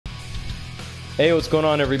Hey, what's going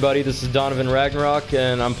on everybody? This is Donovan Ragnarok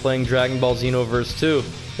and I'm playing Dragon Ball Xenoverse 2.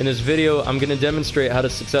 In this video, I'm going to demonstrate how to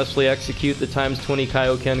successfully execute the ×20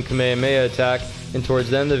 Kaioken Kamehameha attack, and towards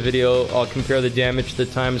the end of the video, I'll compare the damage to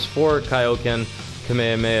the ×4 Kaioken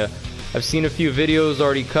Kamehameha. I've seen a few videos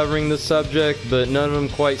already covering this subject, but none of them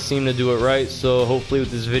quite seem to do it right, so hopefully with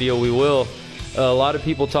this video we will. A lot of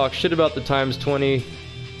people talk shit about the ×20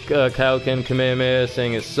 Kaioken Kamehameha,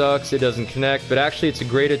 saying it sucks, it doesn't connect, but actually it's a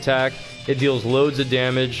great attack. It deals loads of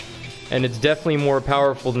damage, and it's definitely more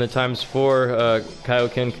powerful than the ×4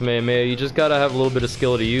 Kaioken Kamehameha. You just gotta have a little bit of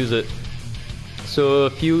skill to use it. So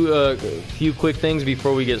a few quick things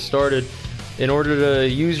before we get started. In order to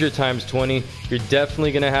use your ×20, you're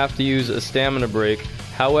definitely gonna have to use a stamina break.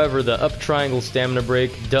 However, the up triangle stamina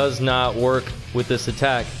break does not work with this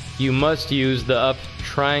attack. You must use the up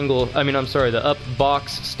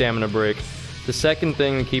box stamina break. The second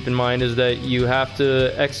thing to keep in mind is that you have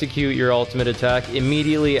to execute your ultimate attack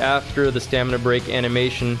immediately after the stamina break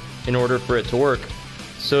animation in order for it to work.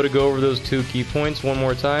 So to go over those two key points one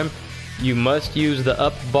more time, you must use the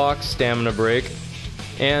up box stamina break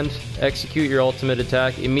and execute your ultimate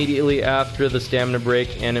attack immediately after the stamina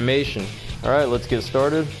break animation. Alright, let's get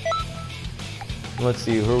started. Let's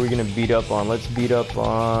see, who are we gonna beat up on? Let's beat up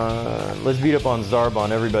on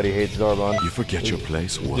Zarbon. Everybody hates Zarbon. You forget your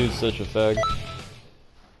place. This dude's such a fag.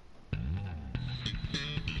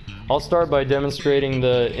 I'll start by demonstrating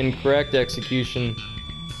the incorrect execution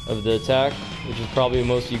of the attack, which is probably what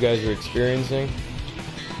most of you guys are experiencing.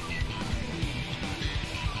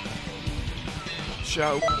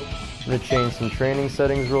 Show. I'm gonna change some training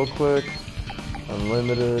settings real quick.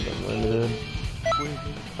 Unlimited.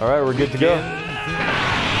 Alright, we're good to go.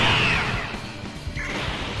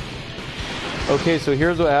 Okay, so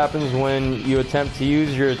here's what happens when you attempt to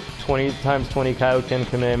use your ×20 Kaioken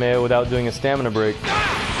Kamehameha without doing a stamina break.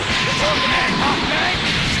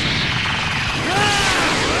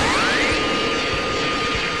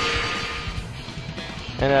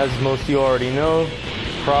 And as most of you already know,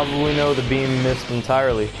 probably know, the beam missed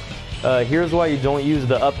entirely. Here's why you don't use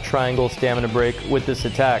the up triangle stamina break with this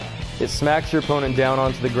attack. It smacks your opponent down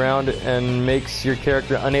onto the ground and makes your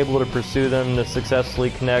character unable to pursue them to successfully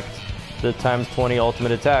connect the ×20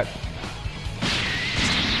 ultimate attack.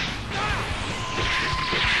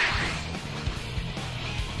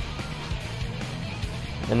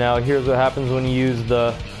 And now here's what happens when you use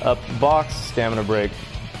the up box stamina break.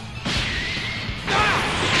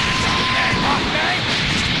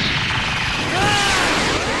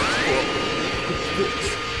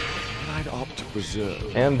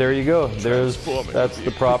 And there you go. That's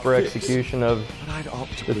the proper execution of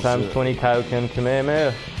the ×20 Kaioken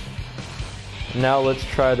Kamehameha. Now let's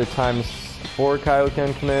try the ×4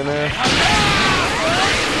 Kaioken Kamehameha.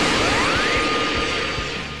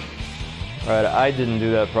 Alright, I didn't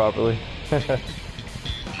do that properly.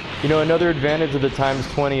 You know, another advantage of the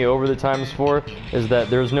 ×20 over the ×4 is that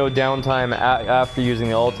there's no downtime after using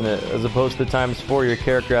the ultimate. As opposed to the ×4, your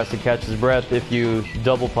character has to catch his breath if you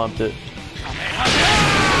double pumped it.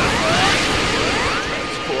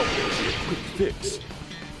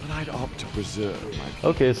 But I'd opt to preserve my...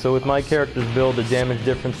 Okay, so with my character's build, the damage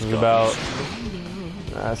difference is about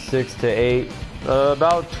 6 to 8,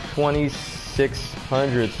 about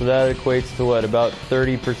 2600. So that equates to what, about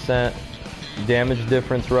 30% damage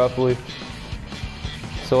difference roughly.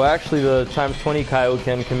 So actually, the ×20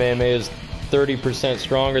 Kaioken Kamehameha is 30%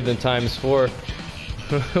 stronger than ×4,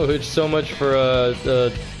 which so much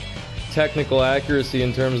for technical accuracy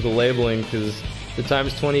in terms of the labeling, because the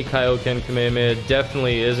 ×20 Kaioken Kamehameha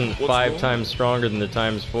definitely isn't 5 times stronger than the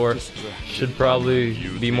 ×4. Should probably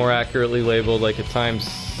be more accurately labeled like a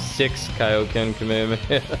 ×6 Kaioken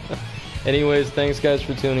Kamehameha. Anyways, thanks guys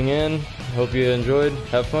for tuning in. Hope you enjoyed.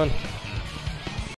 Have fun.